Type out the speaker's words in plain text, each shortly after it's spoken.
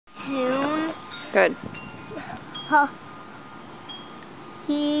Good.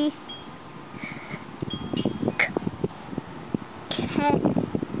 He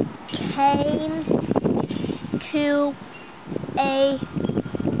came to a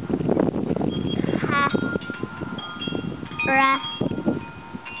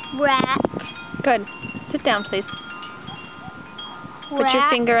rat. Good. Sit down, please. Put your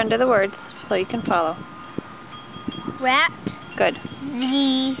finger under the words so you can follow. Rat. Good.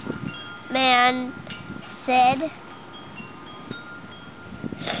 The man said,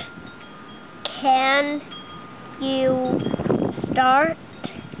 "Can you start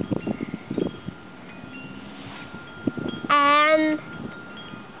an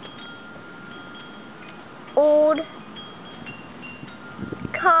old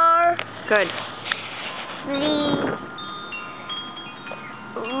car?" Good. The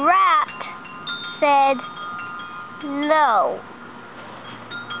rat said, "No."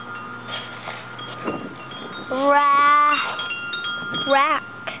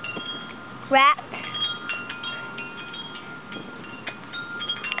 Rat.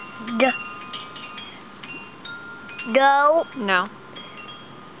 Go. No.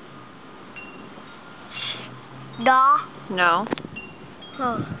 Da. No.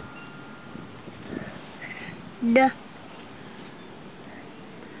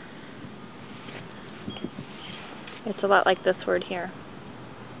 It's a lot like this word here.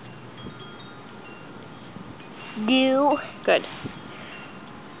 Do Good.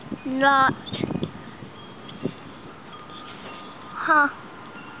 not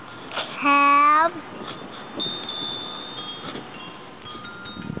have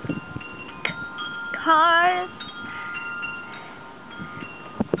cars,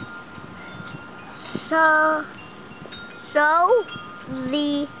 so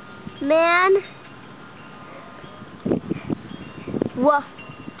the man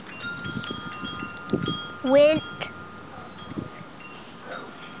went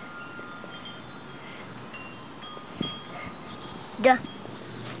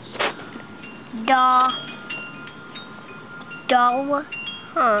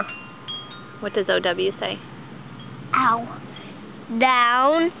What does OW say?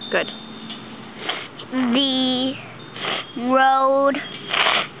 down Good. the road.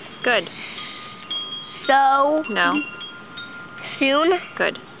 Good. So No. soon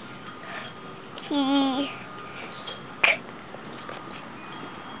Good. he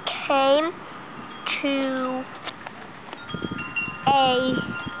came to a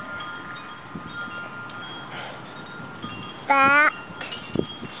fat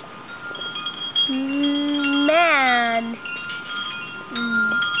man.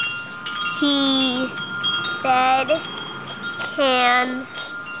 He said, "Can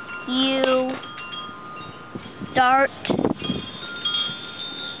you start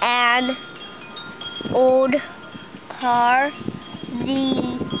an old car?"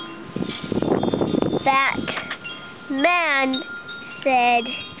 The fat man said,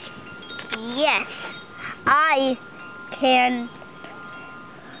 "Yes, I can."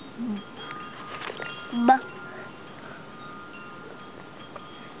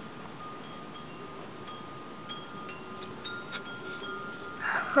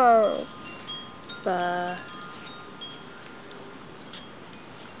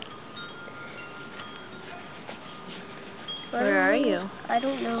 Where are you? I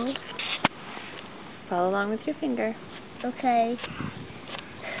don't know. Follow along with your finger. Okay.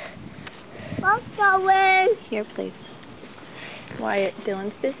 I'm going. Here, please. Wyatt,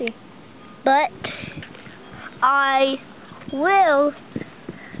 Dylan's busy. But I will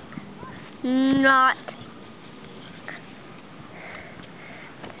not.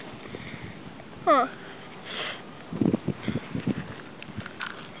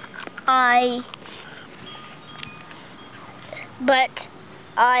 But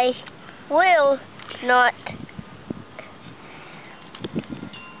I will not.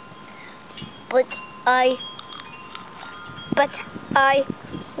 But I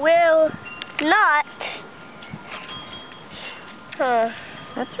will not.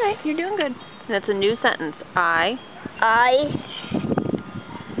 That's right. You're doing good. That's a new sentence. I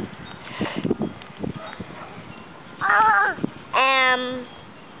am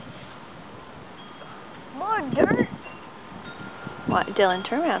more dirt. What? Dylan,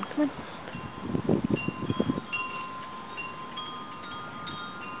 turn around. Come on.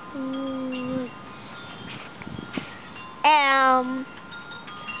 Am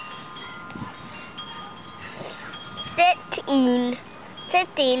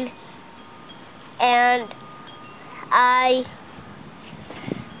 15, and I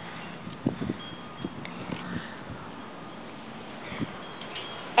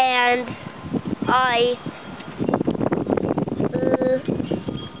I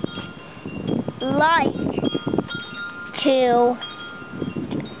like to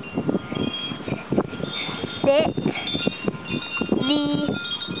sit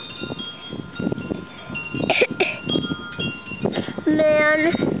the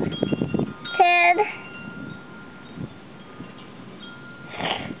man said,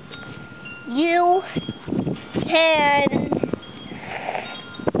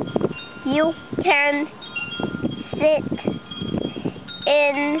 you can sit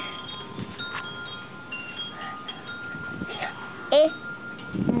in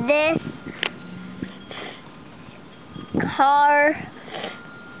this car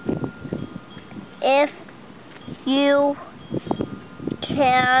if you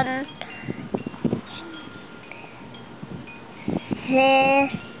can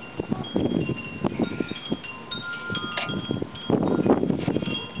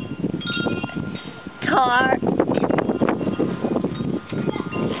start.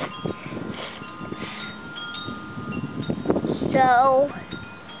 So,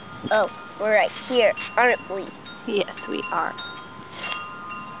 we're right here, aren't we? Yes, we are.